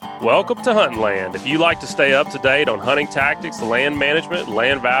Welcome to Hunting Land. If you like to stay up to date on hunting tactics, land management,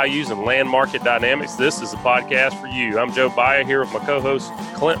 land values, and land market dynamics, this is the podcast for you. I'm Joe Baia here with my co-host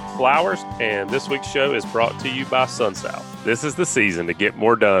Clint Flowers, and this week's show is brought to you by SunSouth. This is the season to get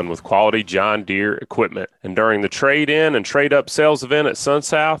more done with quality John Deere equipment. And during the trade-in and trade-up sales event at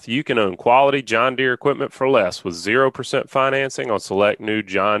SunSouth, you can own quality John Deere equipment for less with 0% financing on select new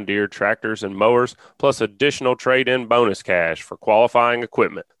John Deere tractors and mowers, plus additional trade-in bonus cash for qualifying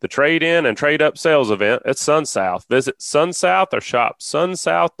equipment. The trade-in and trade-up sales event at SunSouth. Visit SunSouth or shop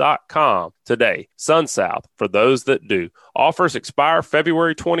sunsouth.com today. SunSouth, for those that do. Offers expire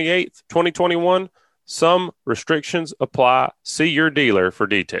February 28th, 2021. Some restrictions apply. See your dealer for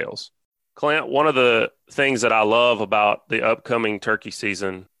details. Clint, one of the things that I love about the upcoming turkey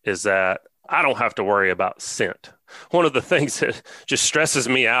season is that I don't have to worry about scent. One of the things that just stresses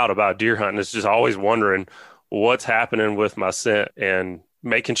me out about deer hunting is just always wondering what's happening with my scent and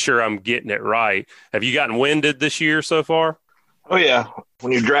making sure I'm getting it right. Have you gotten winded this year so far? Oh, yeah.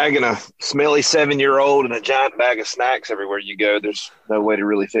 When you're dragging a smelly 7-year-old and a giant bag of snacks everywhere you go, there's no way to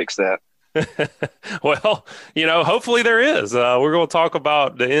really fix that. Well, hopefully there is. We're going to talk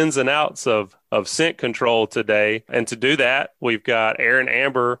about the ins and outs of scent control today. And to do that, we've got Aaron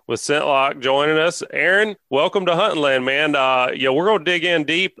Amber with ScentLok joining us. Aaron, welcome to Hunting Land, man. We're going to dig in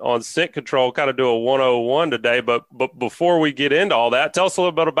deep on scent control, kind of do a 101 today. But before we get into all that, tell us a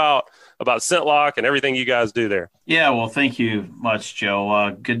little bit about ScentLok and everything you guys do there. Yeah, well, thank you much,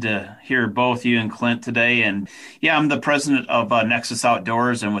 Joe. Good to hear both you and Clint today. And yeah, I'm the president of Nexus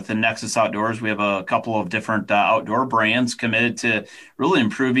Outdoors. And within Nexus Outdoors, we have a couple of different outdoor brands committed to really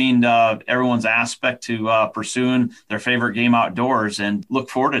improving everyone's aspect to pursuing their favorite game outdoors. And look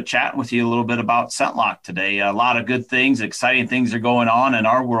forward to chatting with you a little bit about ScentLok today. A lot of good things, exciting things are going on in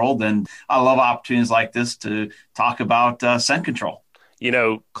our world. And I love opportunities like this to talk about scent control.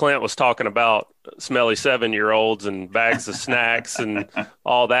 Clint was talking about smelly 7-year-olds and bags of snacks and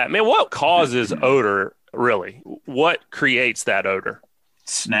all that. Man, what causes odor, really? What creates that odor?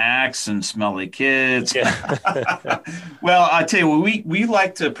 Snacks and smelly kids. Yeah. Well, I tell you, we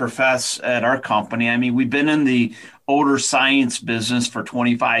like to profess at our company. I mean, we've been in the odor science business for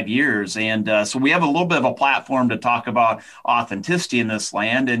 25 years. And so we have a little bit of a platform to talk about authenticity in this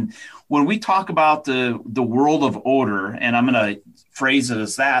land. And when we talk about the world of odor, and I'm going to phrase it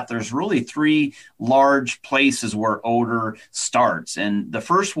as that, there's really three large places where odor starts. And the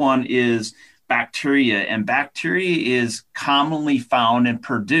first one is bacteria, and bacteria is commonly found and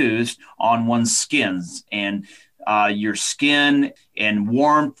produced on one's skins. And your skin and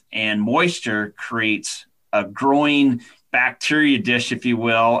warmth and moisture creates a growing bacteria dish, if you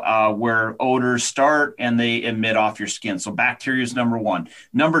will, where odors start and they emit off your skin. So bacteria is number one.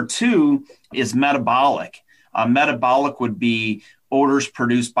 Number two is metabolic. Metabolic would be odors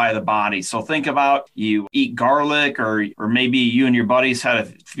produced by the body. So think about you eat garlic or maybe you and your buddies had a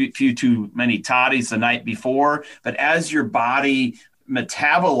few too many toddies the night before. But as your body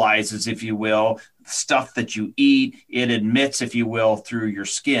metabolizes, if you will, stuff that you eat, it emits, if you will, through your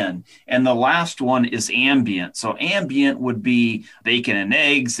skin. And the last one is ambient. So ambient would be bacon and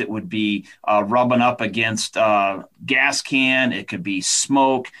eggs. It would be rubbing up against gas can. It could be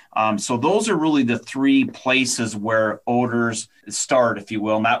smoke. So those are really the three places where odors start, if you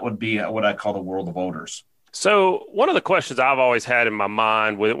will. And that would be what I call the world of odors. So one of the questions I've always had in my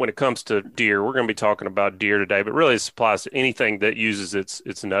mind when it comes to deer, we're going to be talking about deer today, but really it applies to anything that uses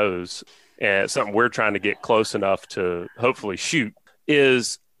its nose. And something we're trying to get close enough to hopefully shoot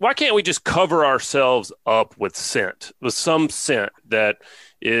is, why can't we just cover ourselves up with scent, with some scent that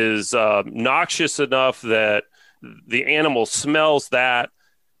is noxious enough that the animal smells that,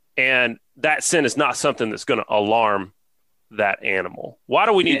 and that scent is not something that's going to alarm that animal? Why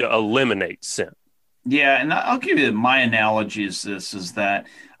do we need to eliminate scent? Yeah, and I'll give you my analogy is this, is that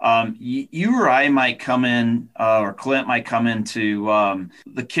you or I might come in, or Clint might come into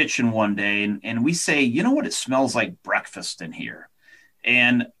the kitchen one day and we say, you know what, it smells like breakfast in here.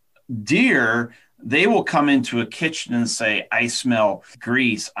 And deer, they will come into a kitchen and say, I smell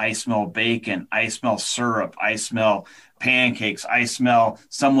grease, I smell bacon, I smell syrup, I smell pancakes, I smell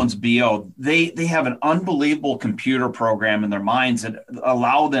someone's BO. They have an unbelievable computer program in their minds that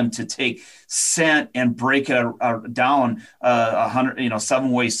allow them to take scent and break it down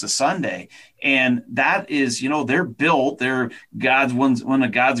 7 ways to Sunday. And that is, they're built, they're one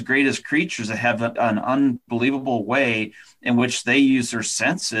of God's greatest creatures that have an unbelievable way in which they use their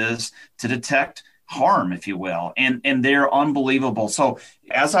senses to detect harm, if you will. And they're unbelievable. So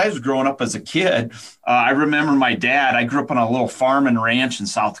as I was growing up as a kid, I remember my dad, I grew up on a little farm and ranch in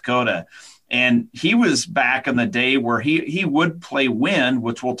South Dakota. And he was back in the day where he would play wind,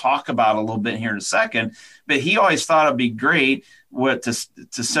 which we'll talk about a little bit here in a second. But he always thought it'd be great to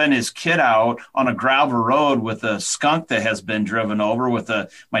send his kid out on a gravel road with a skunk that has been driven over.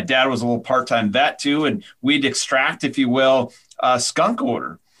 My dad was a little part-time vet too, and we'd extract, if you will, skunk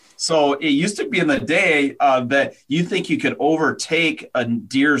odor. So it used to be in the day that you think you could overtake a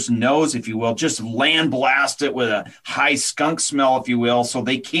deer's nose, if you will, just land blast it with a high skunk smell, if you will, so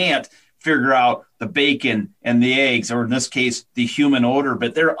they can't figure out the bacon and the eggs, or in this case, the human odor,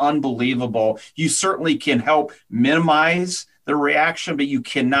 but they're unbelievable. You certainly can help minimize the reaction, but you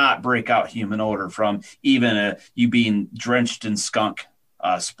cannot break out human odor from even you being drenched in skunk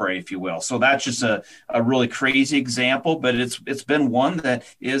spray, if you will. So that's just a really crazy example, but it's been one that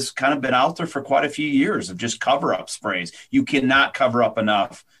is kind of been out there for quite a few years of just cover-up sprays. You cannot cover up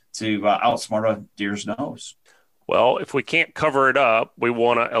enough to outsmart a deer's nose. Well, if we can't cover it up, we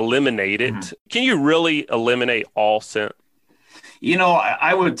want to eliminate it. Mm-hmm. Can you really eliminate all scent?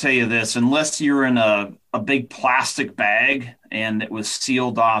 I would tell you this, unless you're in a big plastic bag and it was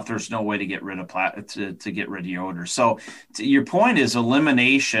sealed off, there's no way to get rid of to get rid of your odor. So your point is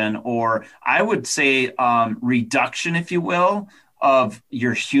elimination, or I would say reduction, if you will, of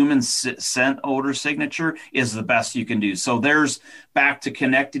your human scent odor signature is the best you can do. So there's back to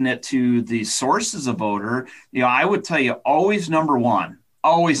connecting it to the sources of odor. I would tell you always number one,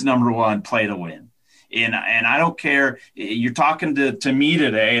 play to win. And I don't care, you're talking to me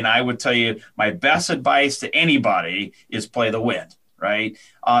today, and I would tell you my best advice to anybody is play the wind, right?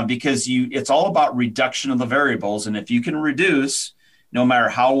 Because it's all about reduction of the variables. And if you can reduce, no matter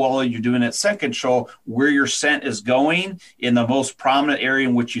how well you're doing at scent control, where your scent is going in the most prominent area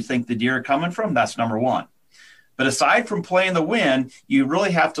in which you think the deer are coming from, that's number one. But aside from playing the wind, you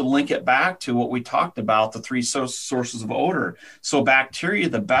really have to link it back to what we talked about, the three sources of odor. So bacteria,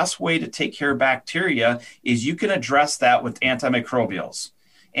 the best way to take care of bacteria is you can address that with antimicrobials.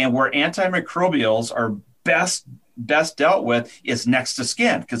 And where antimicrobials are best dealt with is next to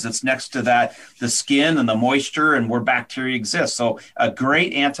skin, because it's next to the skin and the moisture and where bacteria exists. So a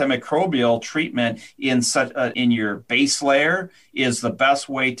great antimicrobial treatment in your base layer is the best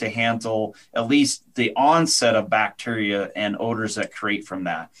way to handle at least the onset of bacteria and odors that create from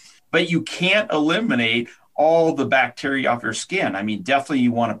that. But you can't eliminate all the bacteria off your skin. I mean, definitely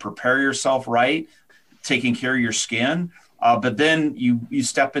you want to prepare yourself right, taking care of your skin. But then you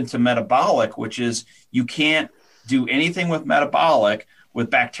step into metabolic, which is you can't do anything with metabolic with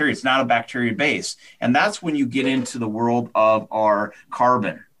bacteria. It's not a bacteria base. And that's when you get into the world of our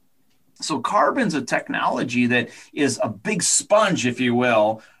carbon. So carbon's a technology that is a big sponge, if you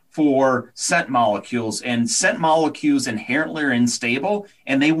will, for scent molecules. And scent molecules inherently are unstable,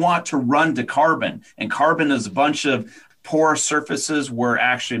 and they want to run to carbon. And carbon is a bunch of porous surfaces where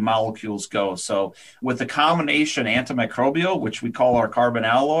actually molecules go. So with the combination antimicrobial, which we call our carbon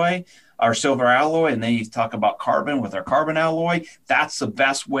alloy, our silver alloy, and then you talk about carbon with our carbon alloy, that's the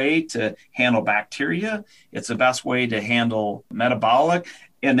best way to handle bacteria. It's the best way to handle metabolic.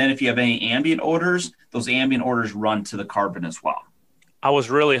 And then if you have any ambient odors, those ambient odors run to the carbon as well. I was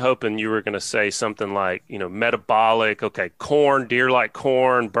really hoping you were going to say something like, metabolic. Okay, corn, deer like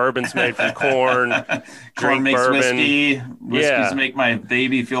corn, bourbon's made from corn. Corn makes bourbon. Whiskey make my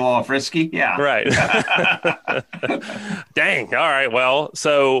baby feel all frisky. Yeah. Right. Dang. All right. Well,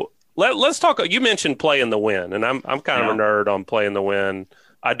 so let's talk. You mentioned play in the wind, and I'm kind of a nerd on play in the wind.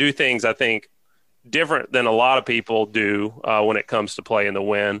 I do things I think different than a lot of people do when it comes to play in the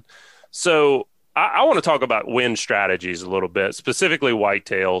wind. So I want to talk about wind strategies a little bit, specifically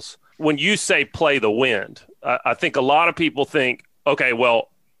whitetails. When you say play the wind, I think a lot of people think, okay, well,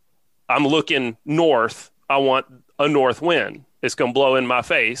 I'm looking north. I want a north wind. It's going to blow in my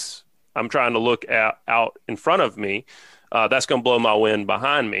face. I'm trying to look out in front of me. That's going to blow my wind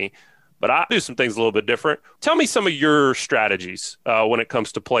behind me. But I do some things a little bit different. Tell me some of your strategies when it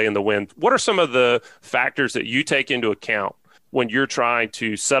comes to play in the wind. What are some of the factors that you take into account when you're trying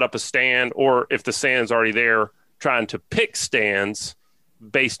to set up a stand, or if the stand's already there, trying to pick stands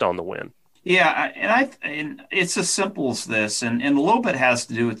based on the wind? Yeah, and it's as simple as this, and a little bit has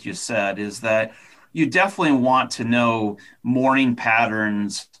to do with what you said, is that you definitely want to know morning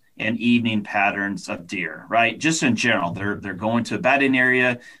patterns and evening patterns of deer, right? Just in general, they're going to a bedding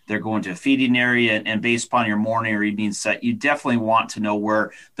area, they're going to a feeding area, and based upon your morning or evening set, you definitely want to know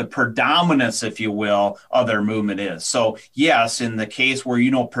where the predominance, if you will, of their movement is. So yes, in the case where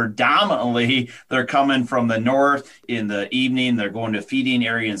predominantly they're coming from the north, in the evening they're going to a feeding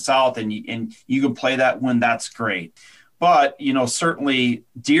area in south, and you can play that when that's great. But, certainly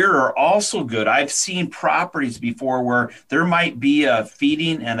deer are also good. I've seen properties before where there might be a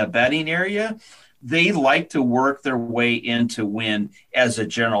feeding and a bedding area. They like to work their way into wind as a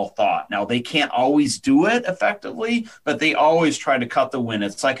general thought. Now, they can't always do it effectively, but they always try to cut the wind.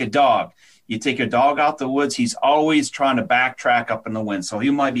 It's like a dog. You take a dog out the woods, he's always trying to backtrack up in the wind. So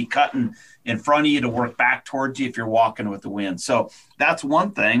he might be cutting in front of you to work back towards you if you're walking with the wind. So that's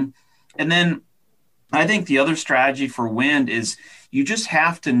one thing. And then I think the other strategy for wind is you just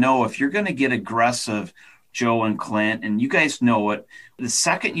have to know if you're going to get aggressive, Joe and Clint, and you guys know it, the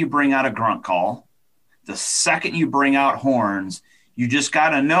second you bring out a grunt call, the second you bring out horns, you just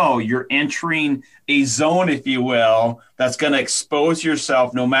got to know you're entering a zone, if you will, that's going to expose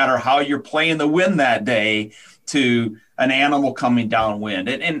yourself, no matter how you're playing the wind that day, to an animal coming downwind.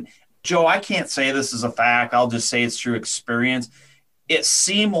 And Joe, I can't say this is a fact. I'll just say it's through experience. It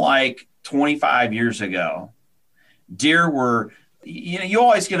seemed like 25 years ago, deer were, you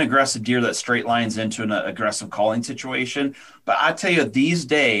always get an aggressive deer that straight lines into an aggressive calling situation. But I tell you, these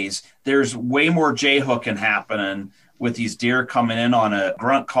days, there's way more J-hooking happening with these deer coming in on a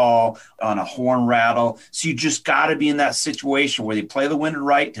grunt call, on a horn rattle. So you just got to be in that situation where you play the wind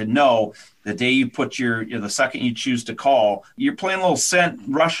right to know the day you put the second you choose to call, you're playing a little scent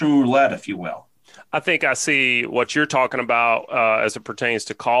Russian roulette, if you will. I think I see what you're talking about as it pertains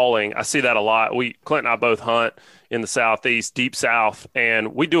to calling. I see that a lot. Clint and I both hunt in the Southeast, deep South,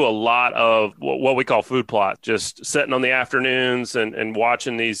 and we do a lot of what we call food plot, just sitting on the afternoons and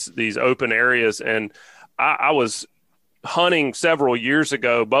watching these open areas. And I was hunting several years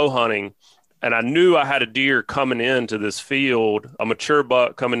ago, bow hunting, and I knew I had a deer coming into this field, a mature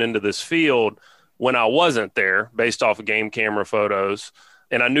buck coming into this field when I wasn't there based off of game camera photos.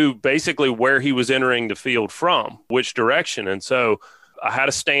 And I knew basically where he was entering the field from, which direction. And so I had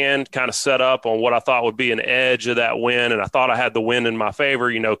a stand kind of set up on what I thought would be an edge of that wind. And I thought I had the wind in my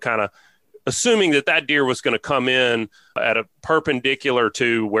favor, kind of assuming that deer was going to come in at a perpendicular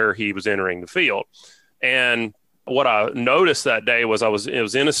to where he was entering the field. And what I noticed that day was it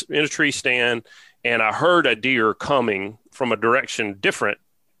was in a tree stand, and I heard a deer coming from a direction different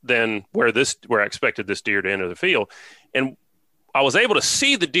than where I expected this deer to enter the field. And I was able to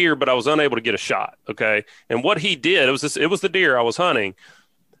see the deer, but I was unable to get a shot. Okay. And what he did, it was the deer I was hunting,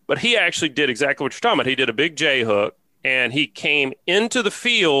 but he actually did exactly what you're talking about. He did a big J hook, and he came into the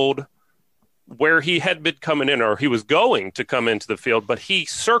field where he had been coming in, or he was going to come into the field, but he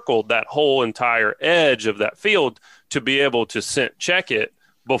circled that whole entire edge of that field to be able to scent check it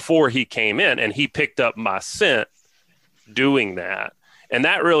before he came in. And he picked up my scent doing that. And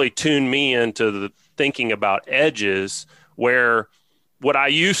that really tuned me into the thinking about edges, where what I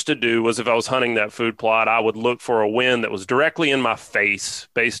used to do was if I was hunting that food plot, I would look for a wind that was directly in my face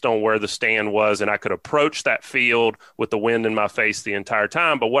based on where the stand was, and I could approach that field with the wind in my face the entire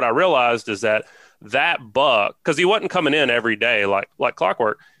time. But what I realized is that buck, because he wasn't coming in every day like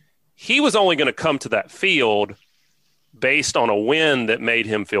clockwork, he was only going to come to that field based on a wind that made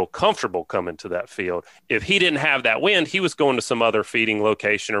him feel comfortable coming to that field. If he didn't have that wind, he was going to some other feeding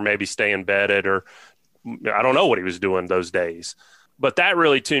location or maybe staying bedded, or I don't know what he was doing those days. But that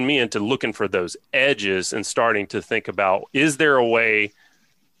really tuned me into looking for those edges and starting to think about, is there a way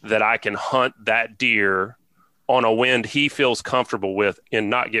that I can hunt that deer on a wind he feels comfortable with and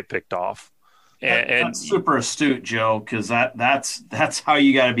not get picked off? And that's super astute, Joe, because that's how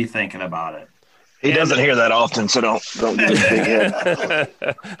you got to be thinking about it. He doesn't hear that often, so don't give a big head.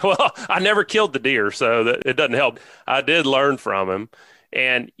 Well, I never killed the deer, so it doesn't help. I did learn from him.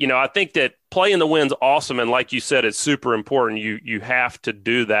 And, I think that playing the wind's awesome. And like you said, it's super important. You have to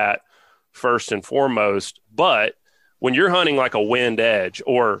do that first and foremost. But when you're hunting like a wind edge,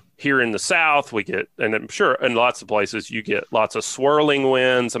 or here in the South, we get, and I'm sure in lots of places, you get lots of swirling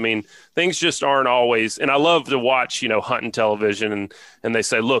winds. I mean, things just aren't always, and I love to watch, hunting television, and they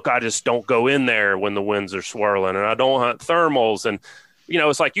say, look, I just don't go in there when the winds are swirling, and I don't hunt thermals. And,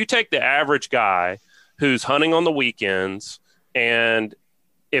 it's like you take the average guy who's hunting on the weekends, and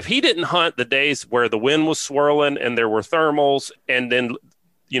if he didn't hunt the days where the wind was swirling and there were thermals, and then,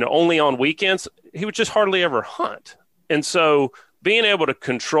 only on weekends, he would just hardly ever hunt. And so being able to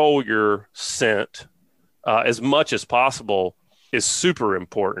control your scent as much as possible is super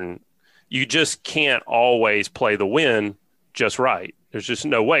important. You just can't always play the wind just right. There's just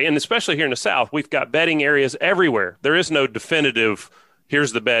no way. And especially here in the South, we've got bedding areas everywhere. There is no definitive,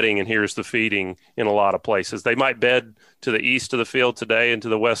 here's the bedding and here's the feeding in a lot of places. They might bed to the east of the field today and to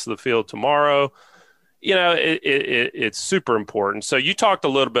the west of the field tomorrow. It's super important. So you talked a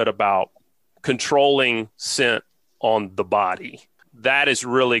little bit about controlling scent on the body. That is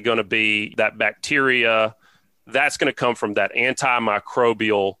really going to be that bacteria that's going to come from that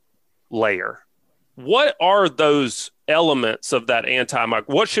antimicrobial layer. What are those elements of that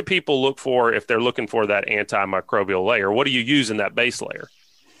what should people look for if they're looking for that antimicrobial layer? What do you use in that base layer?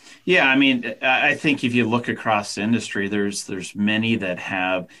 Yeah, I mean, I think if you look across the industry, there's many that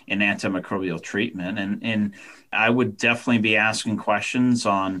have an antimicrobial treatment, and I would definitely be asking questions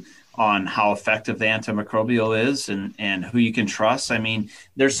on how effective the antimicrobial is and who you can trust. I mean,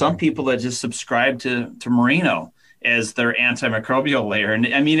 there's some people that just subscribe to Merino as their antimicrobial layer. And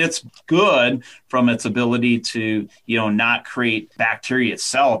I mean, it's good from its ability to, not create bacteria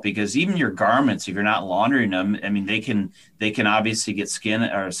itself, because even your garments, if you're not laundering them, I mean, they can obviously get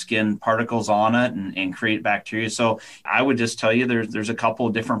skin particles on it and create bacteria. So I would just tell you there's a couple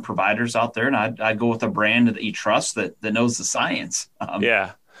of different providers out there, and I'd go with a brand that you trust that knows the science.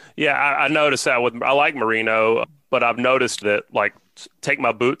 Yeah. I noticed that I like Merino, but I've noticed that take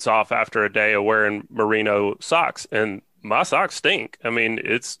my boots off after a day of wearing Merino socks and my socks stink. I mean,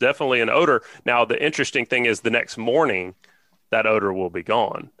 it's definitely an odor. Now, the interesting thing is the next morning that odor will be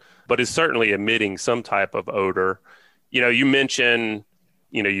gone, but it's certainly emitting some type of odor. You mentioned,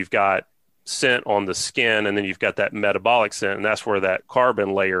 you've got scent on the skin and then you've got that metabolic scent, and that's where that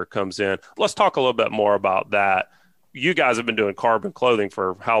carbon layer comes in. Let's talk a little bit more about that. You guys have been doing carbon clothing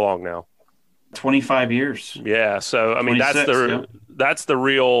for how long now? 25 years. Yeah. So, I mean, that's the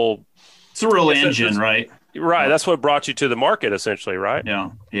real, it's a real engine, right? Right. That's what brought you to the market essentially, right?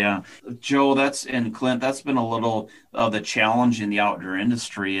 Yeah. Joe, and Clint, that's been a little of the challenge in the outdoor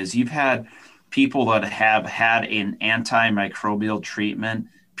industry is you've had people that have had an antimicrobial treatment,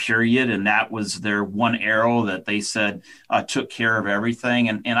 period, and that was their one arrow that they said took care of everything.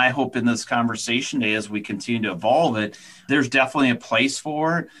 And I hope in this conversation today, as we continue to evolve it, there's definitely a place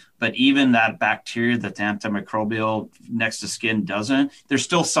for it. But even that bacteria that the antimicrobial next to skin doesn't, there's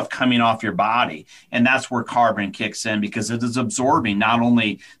still stuff coming off your body. And that's where carbon kicks in, because it is absorbing not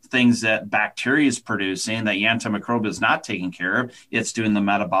only things that bacteria is producing that the antimicrobial is not taking care of, it's doing the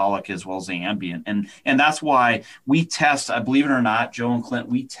metabolic as well as the ambient. And that's why we test, I believe it or not, Joe and Clint,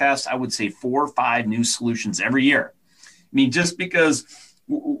 we test, I would say 4 or 5 new solutions every year. I mean, just because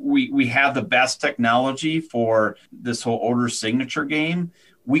we have the best technology for this whole odor signature game,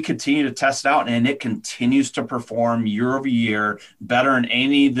 we continue to test it out, and it continues to perform year over year better than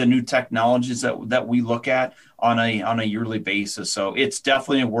any of the new technologies that we look at on a yearly basis. So it's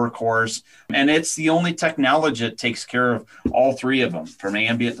definitely a workhorse, and it's the only technology that takes care of all 3 of them, from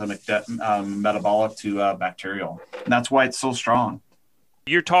ambient to metabolic to bacterial. And that's why it's so strong.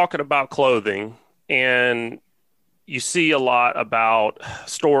 You're talking about clothing, and you see a lot about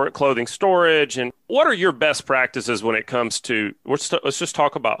clothing storage. And what are your best practices when it comes to, let's just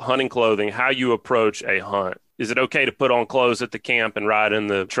talk about hunting clothing, how you approach a hunt. Is it okay to put on clothes at the camp and ride in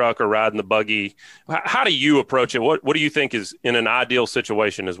the truck or ride in the buggy? How do you approach it? What do you think is, in an ideal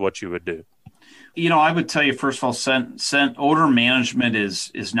situation, is what you would do? I would tell you, first of all, scent odor management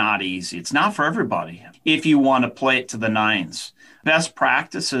is not easy. It's not for everybody if you want to play it to the nines. Best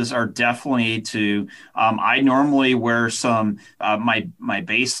practices are definitely to, I normally wear some, my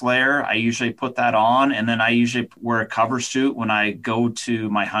base layer. I usually put that on, and then I usually wear a cover suit when I go to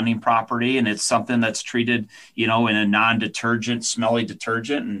my hunting property, and it's something that's treated, in a non-detergent, smelly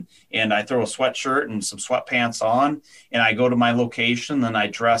detergent, and I throw a sweatshirt and some sweatpants on, and I go to my location, then I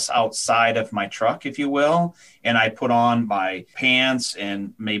dress outside of my truck, if you will, and I put on my pants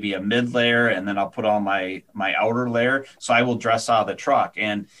and maybe a mid layer, and then I'll put on my outer layer. So I will dress out of the truck.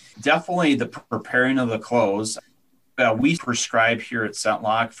 And definitely the preparing of the clothes, we prescribe here at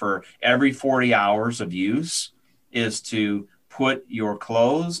ScentLok for every 40 hours of use is to put your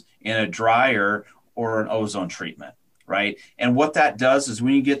clothes in a dryer or an ozone treatment. Right. And what that does is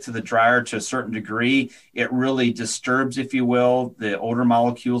when you get to the dryer to a certain degree, it really disturbs, if you will, the odor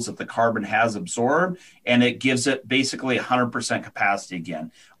molecules that the carbon has absorbed, and it gives it basically 100% capacity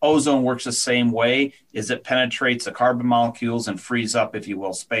again. Ozone works the same way, is it penetrates the carbon molecules and frees up, if you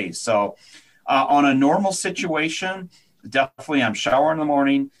will, space. So on a normal situation, definitely I'm showering in the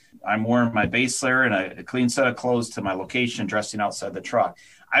morning. I'm wearing my base layer and a clean set of clothes to my location, dressing outside the truck.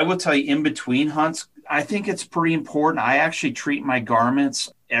 I will tell you, in between hunts, I think it's pretty important. I actually treat my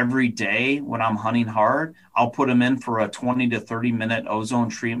garments every day when I'm hunting hard. I'll put them in for a 20 to 30 minute ozone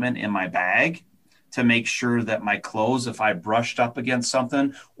treatment in my bag to make sure that my clothes, if I brushed up against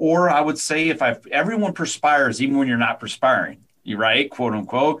something, or I would say everyone perspires, even when you're not perspiring, right? Quote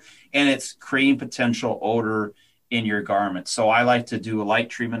unquote. And it's creating potential odor in your garment. So I like to do a light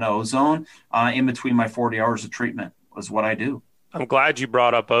treatment of ozone in between my 40 hours of treatment is what I do. I'm glad you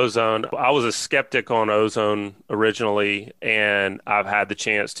brought up ozone. I was a skeptic on ozone originally, and I've had the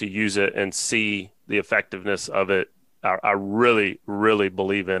chance to use it and see the effectiveness of it. I really, really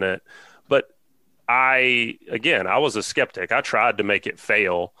believe in it. But I was a skeptic. I tried to make it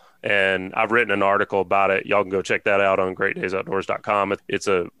fail, and I've written an article about it. Y'all can go check that out on greatdaysoutdoors.com. It's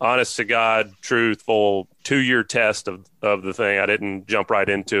a honest to God, truthful 2-year test of the thing. I didn't jump right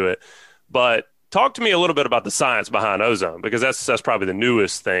into it. But talk to me a little bit about the science behind ozone, because that's probably the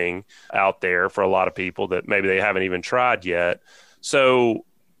newest thing out there for a lot of people that maybe they haven't even tried yet. So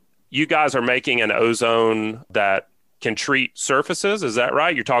you guys are making an ozone that can treat surfaces. Is that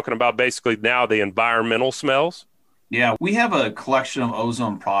right? You're talking about basically now the environmental smells? Yeah, we have a collection of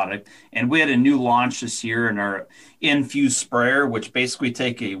ozone product, and we had a new launch this year in our infused sprayer, which basically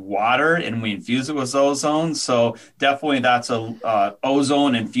take a water and we infuse it with ozone. So definitely that's a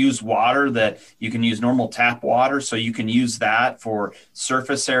ozone infused water that you can use normal tap water. So you can use that for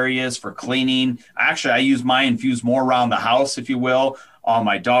surface areas, for cleaning. Actually, I use mine infused more around the house, if you will, on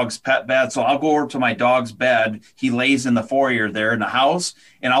my dog's pet bed. So I'll go over to my dog's bed. He lays in the foyer there in the house,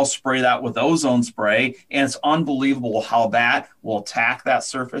 and I'll spray that with ozone spray. And it's unbelievable how that will attack that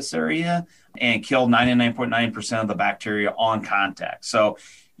surface area and kill 99.9% of the bacteria on contact. So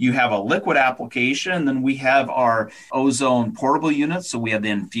you have a liquid application, and then we have our ozone portable units. So we have the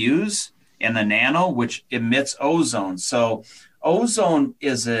Infuse and the Nano, which emits ozone. So ozone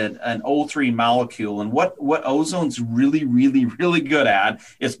is an O3 molecule, and what ozone's really, really, really good at,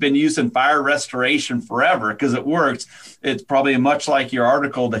 it's been used in fire restoration forever because it works. It's probably much like your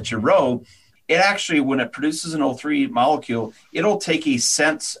article that you wrote. It actually, when it produces an O3 molecule, it'll take a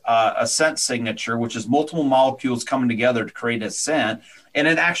scent signature, which is multiple molecules coming together to create a scent, and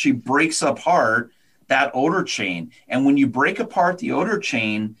it actually breaks apart that odor chain. And when you break apart the odor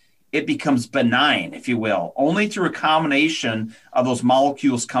chain, it becomes benign, if you will. Only through a combination of those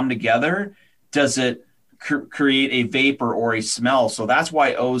molecules come together does it create a vapor or a smell. So that's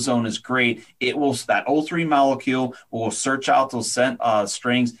why ozone is great. That O3 molecule will search out those scent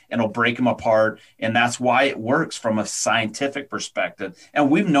strings and it'll break them apart. And that's why it works from a scientific perspective.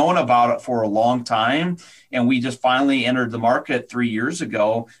 And we've known about it for a long time. And we just finally entered the market 3 years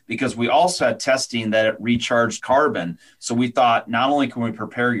ago because we also had testing that it recharged carbon. So we thought not only can we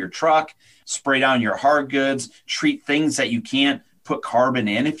prepare your truck, spray down your hard goods, treat things that you can't put carbon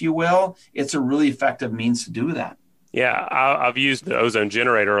in, if you will, it's a really effective means to do that. Yeah, I've used the ozone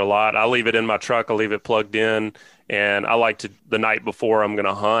generator a lot. I leave it in my truck. I leave it plugged in, and I like to, the night before I'm going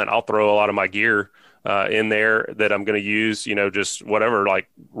to hunt, I'll throw a lot of my gear in there that I'm going to use, just whatever, like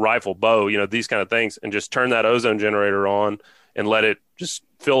rifle, bow, these kind of things, and just turn that ozone generator on and let it just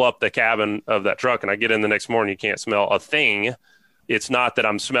fill up the cabin of that truck. And I get in the next morning, you can't smell a thing. It's not that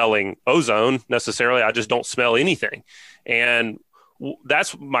I'm smelling ozone necessarily. I just don't smell anything. And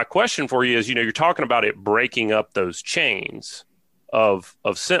that's my question for you is, you're talking about it breaking up those chains of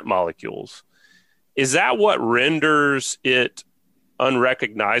scent molecules. Is that what renders it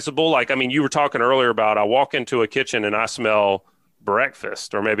unrecognizable? Like, you were talking earlier about, I walk into a kitchen and I smell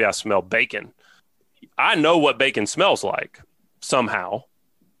breakfast, or maybe I smell bacon. I know what bacon smells like somehow.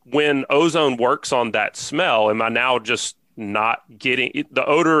 When ozone works on that smell, am I now just not getting it? The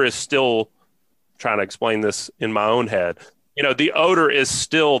odor is still, trying to explain this in my own head. The odor is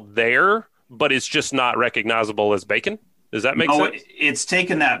still there, but it's just not recognizable as bacon. Does that make sense? It's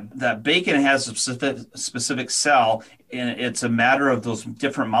taken that bacon has a specific cell, and it's a matter of those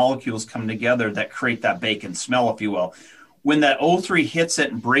different molecules coming together that create that bacon smell, if you will. When that O3 hits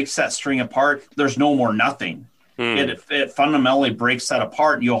it and breaks that string apart, there's no more nothing. It fundamentally breaks that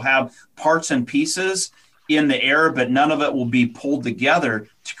apart, and you'll have parts and pieces in the air, but none of it will be pulled together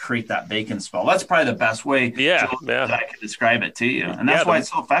to create that bacon smell. That's probably the best way that I can describe it to you. And that's why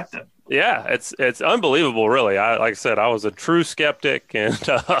it's so effective. Yeah, it's unbelievable, really. Like I said, I was a true skeptic, and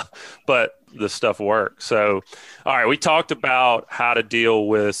but the stuff works. So, all right, we talked about how to deal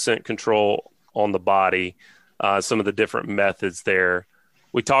with scent control on the body, some of the different methods there.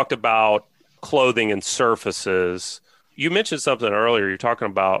 We talked about clothing and surfaces. You mentioned something earlier. You're talking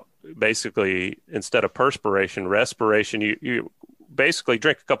about basically, instead of perspiration, respiration. You basically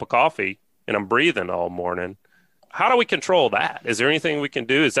drink a cup of coffee and I'm breathing all morning. How do we control that? Is there anything we can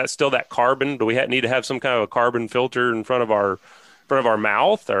do? Is that still that carbon? Do we need to have some kind of a carbon filter in front of our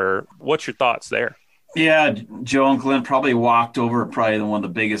mouth, or what's your thoughts there? Yeah, Joe and Glenn probably walked over one of the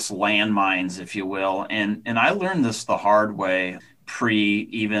biggest landmines, if you will. And I learned this the hard way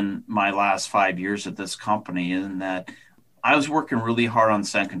even my last 5 years at this company, in that I was working really hard on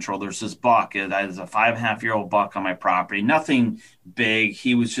scent control. There's this buck. It was a 5.5-year-old buck on my property. Nothing big.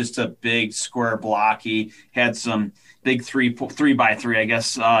 He was just a big square block. He had some big 3x3, I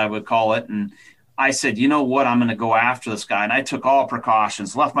guess I would call it. And I said, you know what? I'm going to go after this guy. And I took all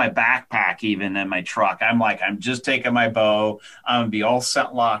precautions, left my backpack even in my truck. I'm like, I'm just taking my bow. I'm going to be all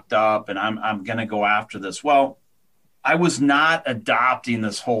set locked up and I'm going to go after this. Well, I was not adopting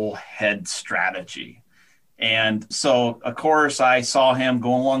this whole head strategy. And so, of course, I saw him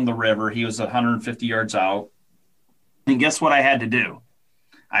go along the river. He was 150 yards out. And guess what I had to do?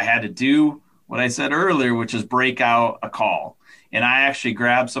 I had to do what I said earlier, which is break out a call. And I actually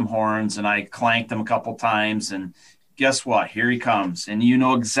grabbed some horns and I clanked them a couple times. And guess what? Here he comes. And you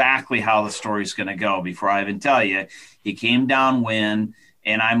know exactly how the story's going to go before I even tell you. He came downwind,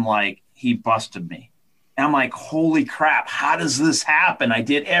 and I'm like, he busted me. And I'm like, holy crap, how does this happen? I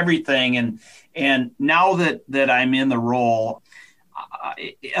did everything. And now that I'm in the role,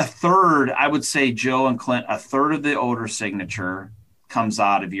 a third, I would say, Joe and Clint, a third of the odor signature comes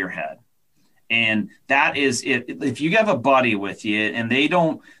out of your head. And that is it. If you have a buddy with you and they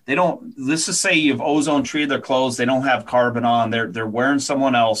don't, let's just say you've ozone treated their clothes, they don't have carbon on, they're wearing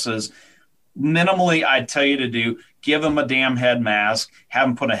someone else's. Minimally, I'd tell you to do, give them a damn head mask, have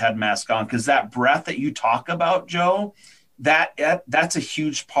them put a head mask on. Cause that breath that you talk about, Joe, that's a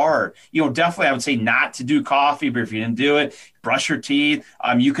huge part. Definitely I would say not to do coffee, but if you didn't do it, brush your teeth.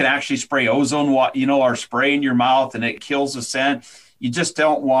 You can actually spray ozone, or spray in your mouth and it kills the scent. You just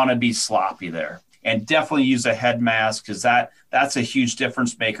don't want to be sloppy there. And definitely use a head mask because that's a huge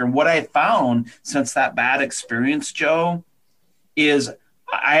difference maker. And what I found since that bad experience, Joe, is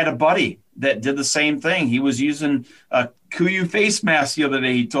I had a buddy that did the same thing. He was using a Kuiu face mask the other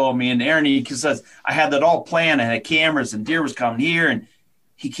day, he told me, and Aaron, because I had that all planned. I had cameras and deer was coming here, and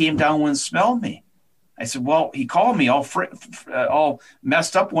he came down and smelled me. I said, well, he called me all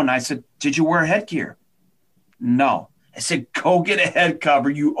messed up one night. I said, did you wear headgear? No. I said, go get a head cover.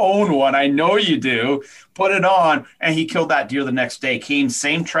 You own one. I know you do. Put it on. And he killed that deer the next day. Came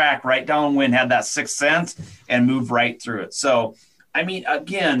same track right downwind, had that sixth sense, and moved right through it. So, I mean,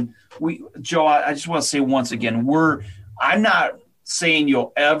 again, Joe, I just want to say once again, I'm not saying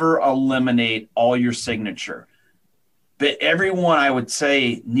you'll ever eliminate all your signature, but everyone, I would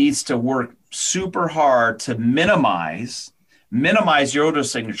say, needs to work super hard to minimize your odor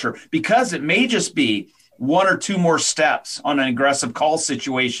signature, because it may just be one or two more steps on an aggressive call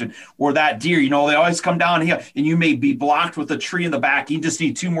situation where that deer, they always come down here and you may be blocked with a tree in the back. You just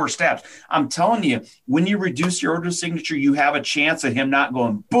need two more steps. I'm telling you, when you reduce your odor signature, you have a chance of him not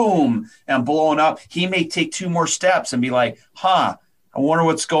going boom and blowing up. He may take two more steps and be like, I wonder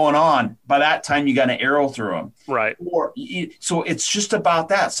what's going on. By that time, you got an arrow through him. Right. So it's just about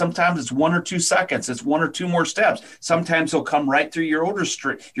that. Sometimes it's 1 or 2 seconds. It's 1 or 2 more steps. Sometimes they'll come right through your odor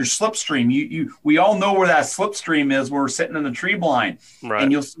stream, your slipstream. We all know where that slipstream is when we're sitting in the tree blind. Right. And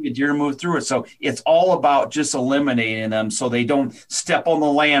you'll see a deer move through it. So it's all about just eliminating them so they don't step on the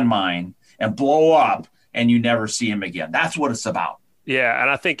landmine and blow up and you never see them again. That's what it's about. Yeah, and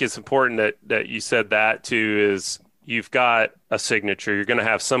I think it's important that you said that too, is you've got a signature. You're going to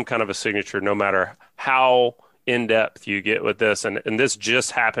have some kind of a signature no matter how in-depth you get with this. And this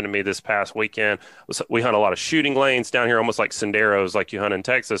just happened to me this past weekend. We hunt a lot of shooting lanes down here, almost like senderos like you hunt in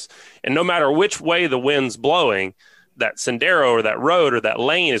Texas. And no matter which way the wind's blowing, that sendero or that road or that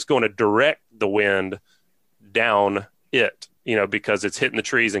lane is going to direct the wind down it, because it's hitting the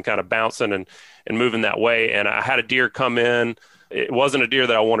trees and kind of bouncing and moving that way. And I had a deer come in. It wasn't a deer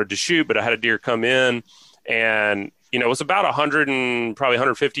that I wanted to shoot, but I had a deer come in, and it was about 100 and probably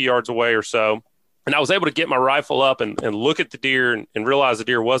 150 yards away or so. And I was able to get my rifle up and look at the deer and realize the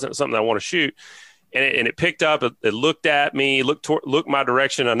deer wasn't something I want to shoot. And it picked up, it looked at me, looked my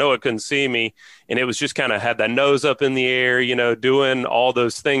direction. I know it couldn't see me. And it was just kind of had that nose up in the air, doing all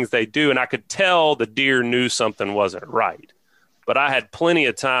those things they do. And I could tell the deer knew something wasn't right. But I had plenty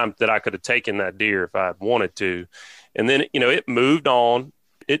of time that I could have taken that deer if I had wanted to. And then, it moved on.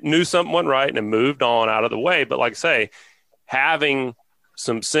 It knew something wasn't right and it moved on out of the way. But like I say, having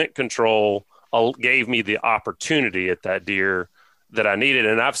some scent control gave me the opportunity at that deer that I needed.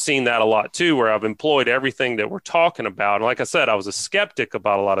 And I've seen that a lot too, where I've employed everything that we're talking about. And like I said, I was a skeptic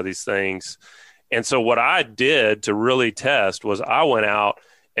about a lot of these things. And so what I did to really test was I went out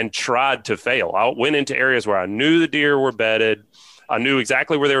and tried to fail. I went into areas where I knew the deer were bedded. I knew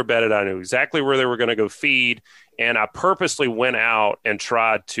exactly where they were bedded. I knew exactly where they were going to go feed. And I purposely went out and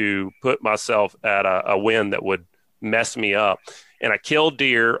tried to put myself at a wind that would mess me up. And I killed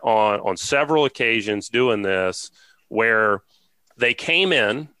deer on several occasions doing this, where they came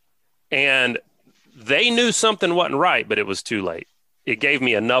in and they knew something wasn't right, but it was too late. It gave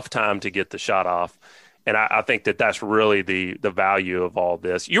me enough time to get the shot off. And I think that's really the value of all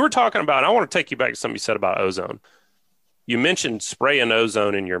this. You were talking about, and I want to take you back to something you said about ozone. you mentioned spraying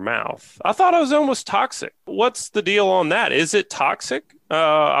ozone in your mouth. I thought ozone was toxic. What's the deal on that? Is it toxic?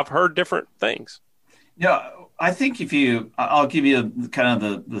 I've heard different things. Yeah, I think I'll give you kind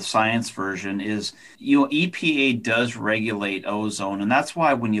of the science version is, EPA does regulate ozone. And that's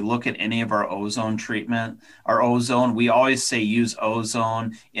why when you look at any of our ozone treatment, we always say use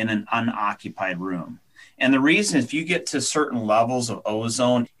ozone in an unoccupied room. And the reason, if you get to certain levels of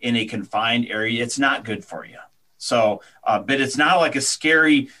ozone in a confined area, it's not good for you. So, but it's not like a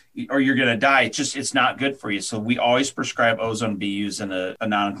scary, or you're going to die. It's not good for you. So we always prescribe ozone to be used in a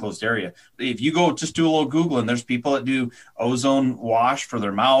non-enclosed area. If you go just do a little Googling, there's people that do ozone wash for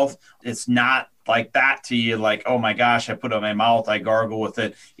their mouth. It's not like that to you, like, oh my gosh, I put it in my mouth, I gargle with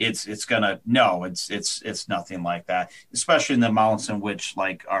it. It's nothing like that, especially in the amounts in which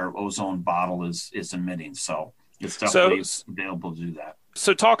like our ozone bottle is emitting. So it's definitely available to do that.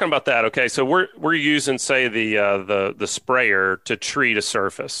 So talking about that, okay, so we're using, say, the sprayer to treat a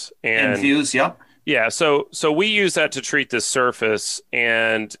surface and infuse, yep. Yeah, so we use that to treat this surface,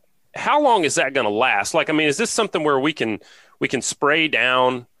 and how long is that going to last? Like, I mean, is this something where we can spray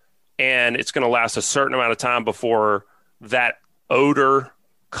down and it's going to last a certain amount of time before that odor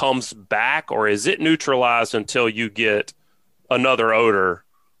comes back, or is it neutralized until you get another odor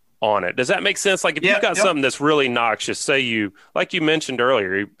on it? Does that make sense? Like if you've got something that's really noxious, say like you mentioned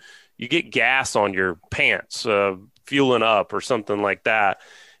earlier, you get gas on your pants, fueling up or something like that,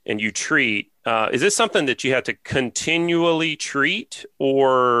 and you treat, is this something that you have to continually treat,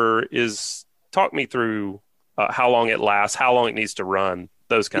 or talk me through how long it lasts, how long it needs to run,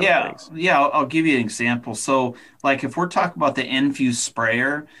 those kind of things? Yeah. I'll give you an example. So like if we're talking about the Infuse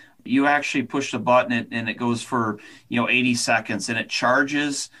sprayer, you actually push the button and it goes for, 80 seconds and it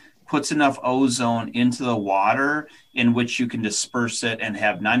charges, puts enough ozone into the water in which you can disperse it and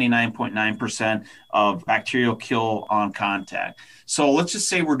have 99.9% of bacterial kill on contact. So let's just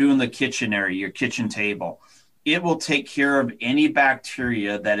say we're doing the kitchen area, your kitchen table. It will take care of any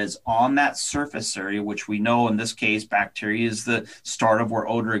bacteria that is on that surface area, which we know in this case, bacteria is the start of where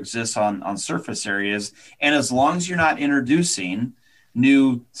odor exists on surface areas. And as long as you're not introducing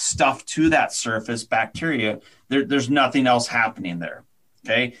new stuff to that surface, bacteria, there's nothing else happening there.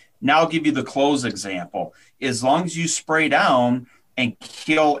 Okay. Now I'll give you the clothes example. As long as you spray down and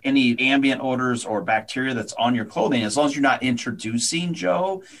kill any ambient odors or bacteria that's on your clothing, as long as you're not introducing,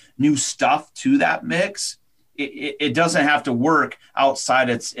 Joe, new stuff to that mix, it doesn't have to work outside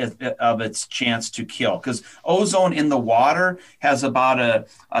of its chance to kill. Because ozone in the water has about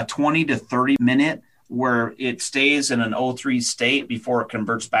a 20 to 30 minute where it stays in an O3 state before it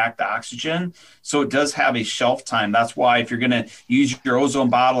converts back to oxygen. So it does have a shelf time. That's why if you're going to use your ozone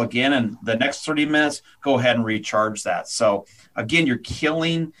bottle again in the next 30 minutes, go ahead and recharge that. So again, you're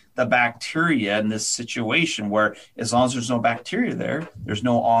killing the bacteria in this situation where as long as there's no bacteria there, there's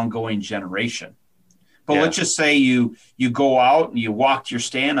no ongoing generation. But let's just say you go out and you walk to your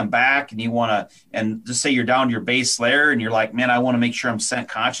stand and back and you want to, and just say you're down to your base layer and you're like, man, I want to make sure I'm scent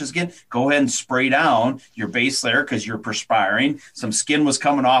conscious again. Go ahead and spray down your base layer because you're perspiring. Some skin was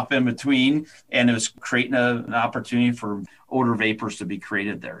coming off in between and it was creating an opportunity for odor vapors to be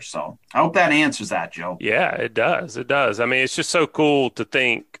created there. So I hope that answers that, Joe. Yeah, it does. It does. I mean, it's just so cool to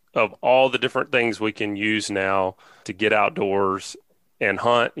think of all the different things we can use now to get outdoors and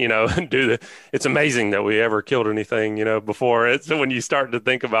hunt, and it's amazing that we ever killed anything, before. It's when you start to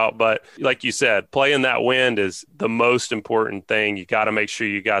think about, but like you said, playing that wind is the most important thing. You got to make sure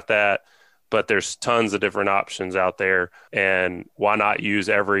you got that, but there's tons of different options out there. And why not use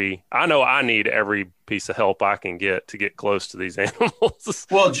I know I need every piece of help I can get to get close to these animals.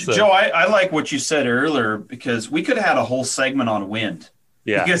 Well, so, Joe, I like what you said earlier, because we could have had a whole segment on wind.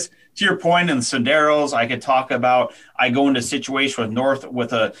 Yeah. Because to your point, in the senderos, I could talk about, I go into a situation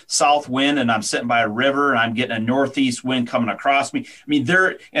with a south wind and I'm sitting by a river and I'm getting a northeast wind coming across me. I mean,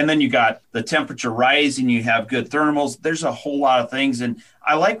 and then you got the temperature rising, you have good thermals. There's a whole lot of things. And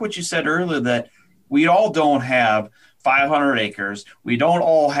I like what you said earlier, that we all don't have 500 acres. We don't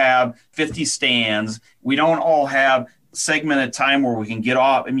all have 50 stands. We don't all have segmented time where we can get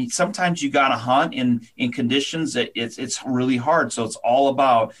off. I mean, sometimes you got to hunt in conditions that it's really hard. So it's all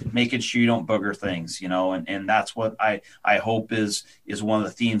about making sure you don't booger things, and that's what I hope is one of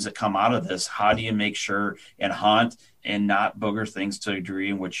the themes that come out of this. How do you make sure and hunt and not booger things to a degree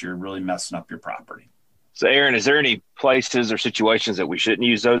in which you're really messing up your property? So Aaron, is there any places or situations that we shouldn't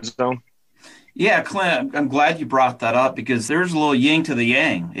use ozone? Yeah, Clint, I'm glad you brought that up, because there's a little yin to the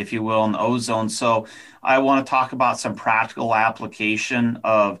yang, if you will, in ozone. So I want to talk about some practical application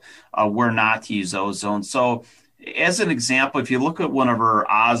of where not to use ozone. So as an example, if you look at one of our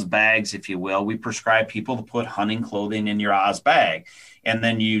Oz bags, if you will, we prescribe people to put hunting clothing in your Oz bag, and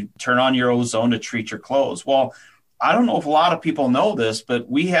then you turn on your ozone to treat your clothes. Well, I don't know if a lot of people know this, but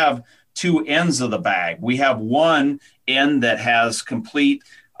we have two ends of the bag. We have one end that has complete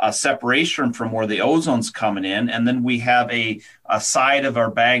separation from where the ozone's coming in, and then we have a side of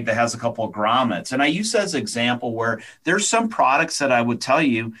our bag that has a couple of grommets. And I use that as an example where there's some products that I would tell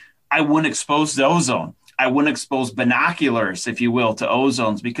you I wouldn't expose to ozone. I wouldn't expose binoculars, if you will, to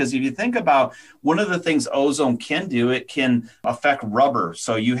ozones, because if you think about one of the things ozone can do, it can affect rubber.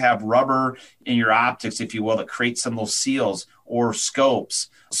 So you have rubber in your optics, if you will, that creates some of those seals or scopes.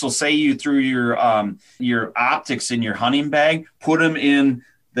 So say you threw your optics in your hunting bag, put them in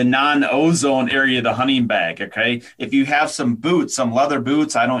the non-ozone area of the hunting bag, okay? If you have some boots, some leather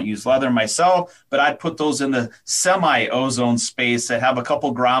boots, I don't use leather myself, but I'd put those in the semi-ozone space that have a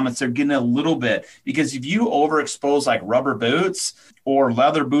couple grommets. They're getting a little bit, because if you overexpose like rubber boots or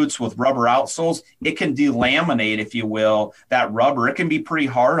leather boots with rubber outsoles, it can delaminate, if you will, that rubber. It can be pretty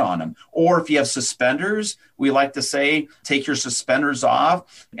hard on them. Or if you have suspenders, we like to say, take your suspenders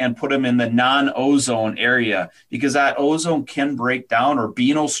off and put them in the non-ozone area, because that ozone can break down, or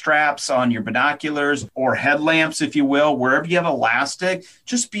beano straps on your binoculars or headlamps, if you will, wherever you have elastic.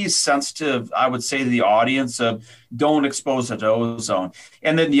 Just be sensitive, I would say, to the audience of don't expose it to ozone.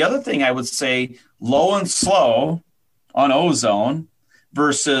 And then the other thing I would say, low and slow on ozone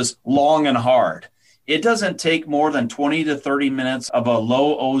versus long and hard. It doesn't take more than 20 to 30 minutes of a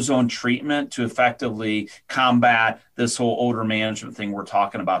low ozone treatment to effectively combat this whole odor management thing we're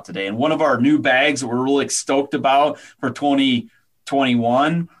talking about today. And one of our new bags that we're really stoked about for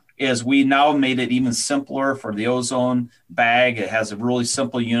 2021 is we now made it even simpler for the ozone bag. It has a really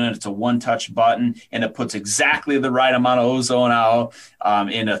simple unit. It's a one-touch button, and it puts exactly the right amount of ozone out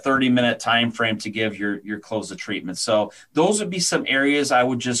in a 30-minute time frame to give your clothes a treatment. So those would be some areas I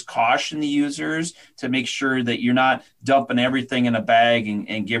would just caution the users to make sure that you're not dumping everything in a bag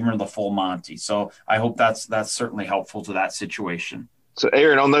and giving them the full Monty. So I hope that's certainly helpful to that situation. So,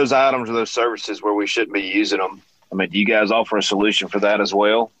 Aaron, on those items or those services where we shouldn't be using them, I mean, do you guys offer a solution for that as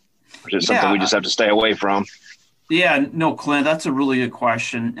well? Or is it something we just have to stay away from? Yeah, no, Clint, that's a really good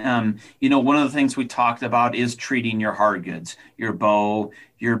question. One of the things we talked about is treating your hard goods, your bow,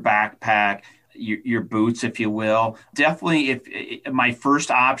 your backpack, your boots, if you will. Definitely, if my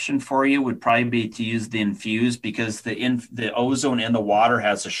first option for you would probably be to use the Infuse, because the ozone in the water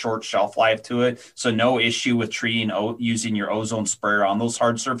has a short shelf life to it. So no issue with using your ozone sprayer on those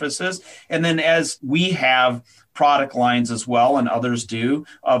hard surfaces. And then as we have product lines as well, and others do,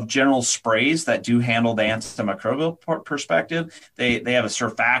 of general sprays that do handle the antimicrobial perspective. They have a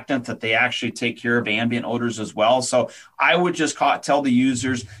surfactant that they actually take care of ambient odors as well. So I would just tell the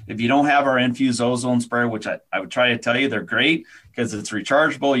users, if you don't have our Infuse ozone sprayer, which I would try to tell you, they're great because it's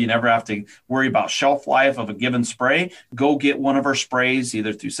rechargeable. You never have to worry about shelf life of a given spray. Go get one of our sprays,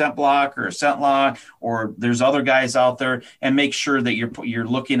 either through ScentBlock or ScentLock, or there's other guys out there, and make sure that you're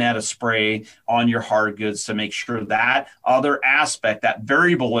looking at a spray on your hard goods to make sure that other aspect, that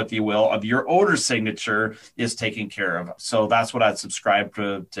variable, if you will, of your odor signature is taken care of. So that's what I'd subscribe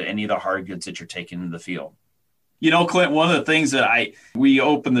to any of the hard goods that you're taking in the field. Clint, one of the things that we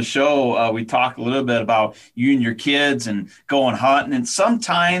opened the show, we talked a little bit about you and your kids and going hunting. And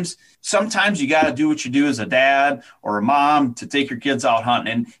sometimes you got to do what you do as a dad or a mom to take your kids out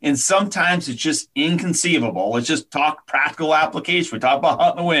hunting. And sometimes it's just inconceivable. Let's just talk practical application. We talk about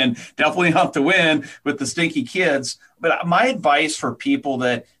hunting to win, definitely hunt to win with the stinky kids. But my advice for people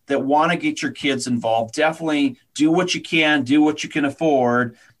that want to get your kids involved, definitely do what you can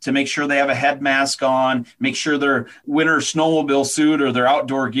afford to make sure they have a head mask on, make sure their winter snowmobile suit or their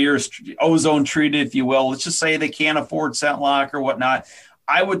outdoor gear is ozone treated, if you will. Let's just say they can't afford ScentLock or whatnot.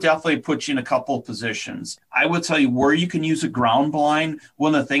 I would definitely put you in a couple of positions. I would tell you where you can use a ground blind.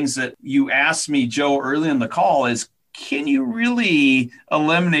 One of the things that you asked me, Joe, early in the call is, can you really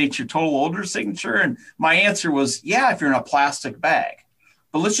eliminate your total odor signature? And my answer was, yeah, if you're in a plastic bag.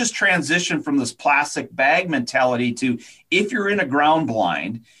 But let's just transition from this plastic bag mentality to, if you're in a ground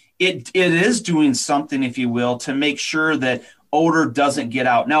blind, it is doing something, if you will, to make sure that odor doesn't get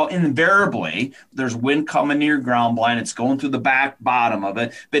out. Now, invariably, there's wind coming near your ground blind. It's going through the back bottom of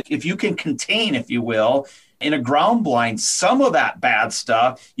it. But if you can contain, if you will, in a ground blind, some of that bad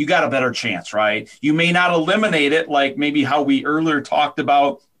stuff, you got a better chance, right? You may not eliminate it, like maybe how we earlier talked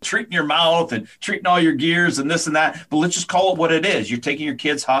about treating your mouth and treating all your gears and this and that, but let's just call it what it is. You're taking your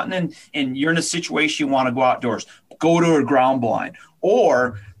kids hunting and you're in a situation you want to go outdoors. Go to a ground blind.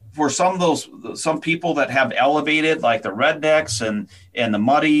 Or for some people that have elevated, like the rednecks and the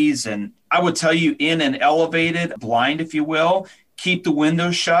muddies and I would tell you, in an elevated blind, if you will, keep the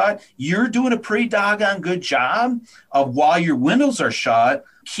windows shut. You're doing a pretty doggone good job of, while your windows are shut,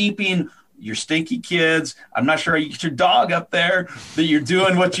 keeping your stinky kids. I'm not sure you get your dog up there, but you're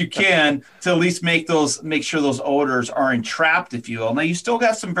doing what you can to at least make sure those odors are entrapped, if you will. Now, you still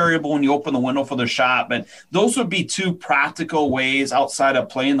got some variable when you open the window for the shot, but those would be two practical ways outside of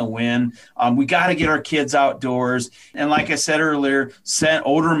playing the wind. We got to get our kids outdoors. And like I said earlier, set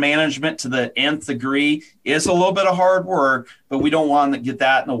odor management to the nth degree is a little bit of hard work, but we don't want to get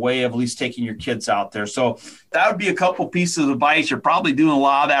that in the way of at least taking your kids out there. So that would be a couple pieces of advice. You're probably doing a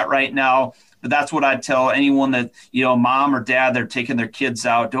lot of that right now, but that's what I'd tell anyone that, mom or dad, they're taking their kids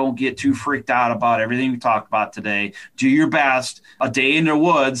out. Don't get too freaked out about everything we talked about today. Do your best. A day in the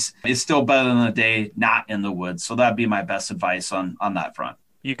woods is still better than a day not in the woods. So that'd be my best advice on that front.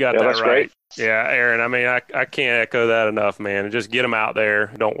 You got that that's right. Great. Yeah, Aaron, I mean, I can't echo that enough, man. Just get them out there.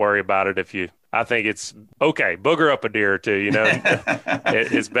 Don't worry about it. I think it's okay. Booger up a deer or two,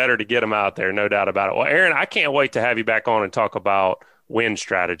 it's better to get them out there. No doubt about it. Well, Aaron, I can't wait to have you back on and talk about wind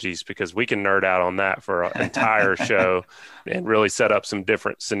strategies, because we can nerd out on that for an entire show and really set up some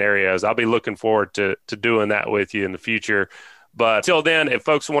different scenarios. I'll be looking forward to doing that with you in the future. But till then, if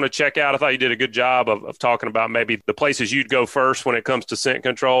folks want to check out, I thought you did a good job of talking about maybe the places you'd go first when it comes to scent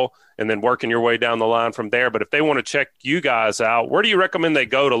control and then working your way down the line from there. But if they want to check you guys out, where do you recommend they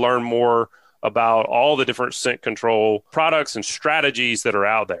go to learn more about all the different scent control products and strategies that are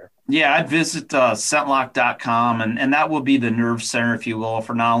out there? Yeah, I'd visit scentlock.com, and that will be the nerve center, if you will,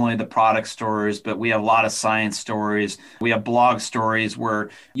 for not only the product stories, but we have a lot of science stories. We have blog stories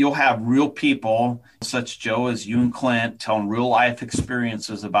where you'll have real people, such Joe as you and Clint, telling real life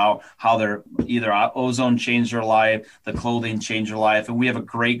experiences about how their either ozone changed their life, the clothing changed their life. And we have a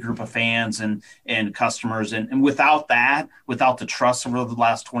great group of fans and customers. And without that, without the trust over the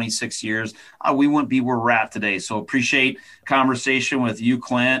last 26 years, we wouldn't be where we're at today. So appreciate conversation with you,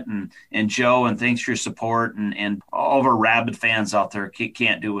 Clint, and Joe, and thanks for your support, and all of our rabid fans out there.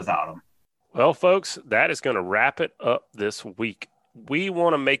 Can't do without them. Well, folks, that is going to wrap it up this week. We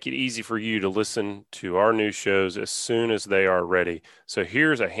want to make it easy for you to listen to our new shows as soon as they are ready. So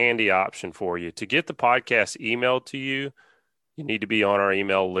here's a handy option for you. To get the podcast emailed to you, you need to be on our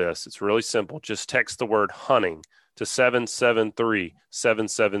email list. It's really simple. Just text the word hunting to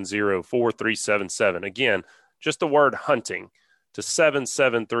 773-770-4377. Again, just the word hunting to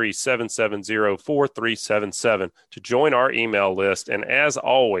 773-770-4377 to join our email list. And as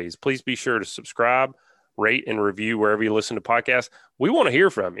always, please be sure to subscribe, rate, and review wherever you listen to podcasts. We want to hear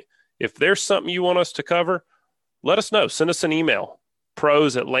from you. If there's something you want us to cover, let us know. Send us an email,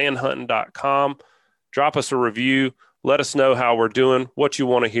 pros@landhunting.com. Drop us a review. Let us know how we're doing, what you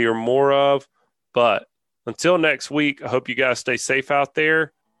want to hear more of. But until next week, I hope you guys stay safe out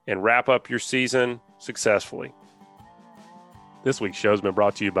there and wrap up your season successfully. This week's show has been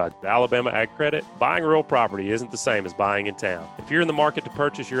brought to you by Alabama Ag Credit. Buying real property isn't the same as buying in town. If you're in the market to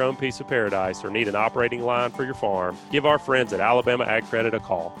purchase your own piece of paradise or need an operating line for your farm, give our friends at Alabama Ag Credit a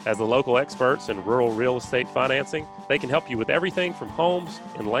call. As the local experts in rural real estate financing, they can help you with everything from homes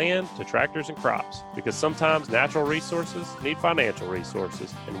and land to tractors and crops. Because sometimes natural resources need financial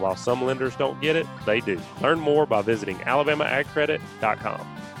resources. And while some lenders don't get it, they do. Learn more by visiting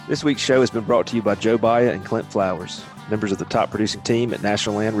alabamaagcredit.com. This week's show has been brought to you by Joe Baya and Clint Flowers, members of the top producing team at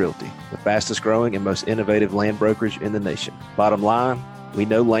National Land Realty, the fastest growing and most innovative land brokerage in the nation. Bottom line, we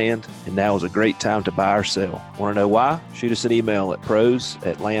know land, and now is a great time to buy or sell. Want to know why? Shoot us an email at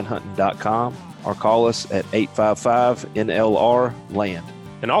pros@landhunting.com or call us at 855-NLR-LAND.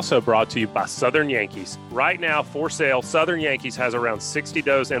 And also brought to you by Southern Yankees. Right now, for sale, Southern Yankees has around 60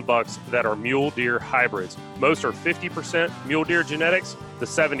 does and bucks that are mule deer hybrids. Most are 50% mule deer genetics. The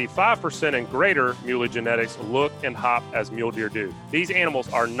 75% and greater muley genetics look and hop as mule deer do. These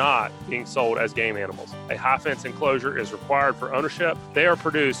animals are not being sold as game animals. A high fence enclosure is required for ownership. They are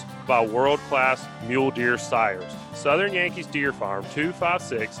produced by world-class mule deer sires. Southern Yankees Deer Farm,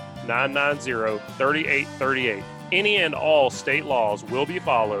 256-990-3838. Any and all state laws will be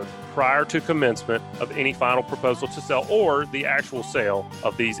followed prior to commencement of any final proposal to sell or the actual sale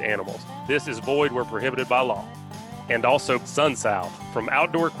of these animals. This is void where prohibited by law. And also SunSouth. From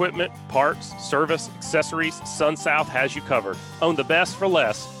outdoor equipment, parts, service, accessories, SunSouth has you covered. Own the best for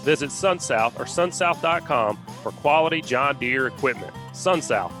less. Visit SunSouth or sunsouth.com for quality John Deere equipment.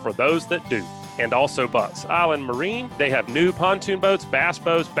 SunSouth, for those that do. And also Bucks Island Marine. They have new pontoon boats, bass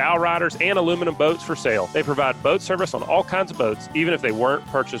boats, bow riders, and aluminum boats for sale. They provide boat service on all kinds of boats, even if they weren't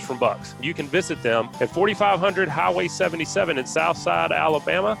purchased from Bucks. You can visit them at 4500 Highway 77 in Southside,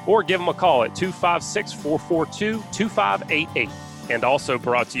 Alabama, or give them a call at 256-442-2588. and also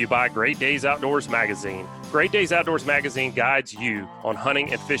brought to you by Great Days Outdoors Magazine. Great Days Outdoors Magazine guides you on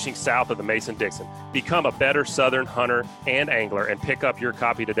hunting and fishing south of the Mason-Dixon. Become a better Southern hunter and angler and pick up your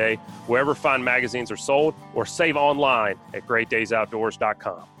copy today wherever fine magazines are sold or save online at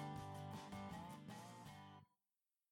greatdaysoutdoors.com.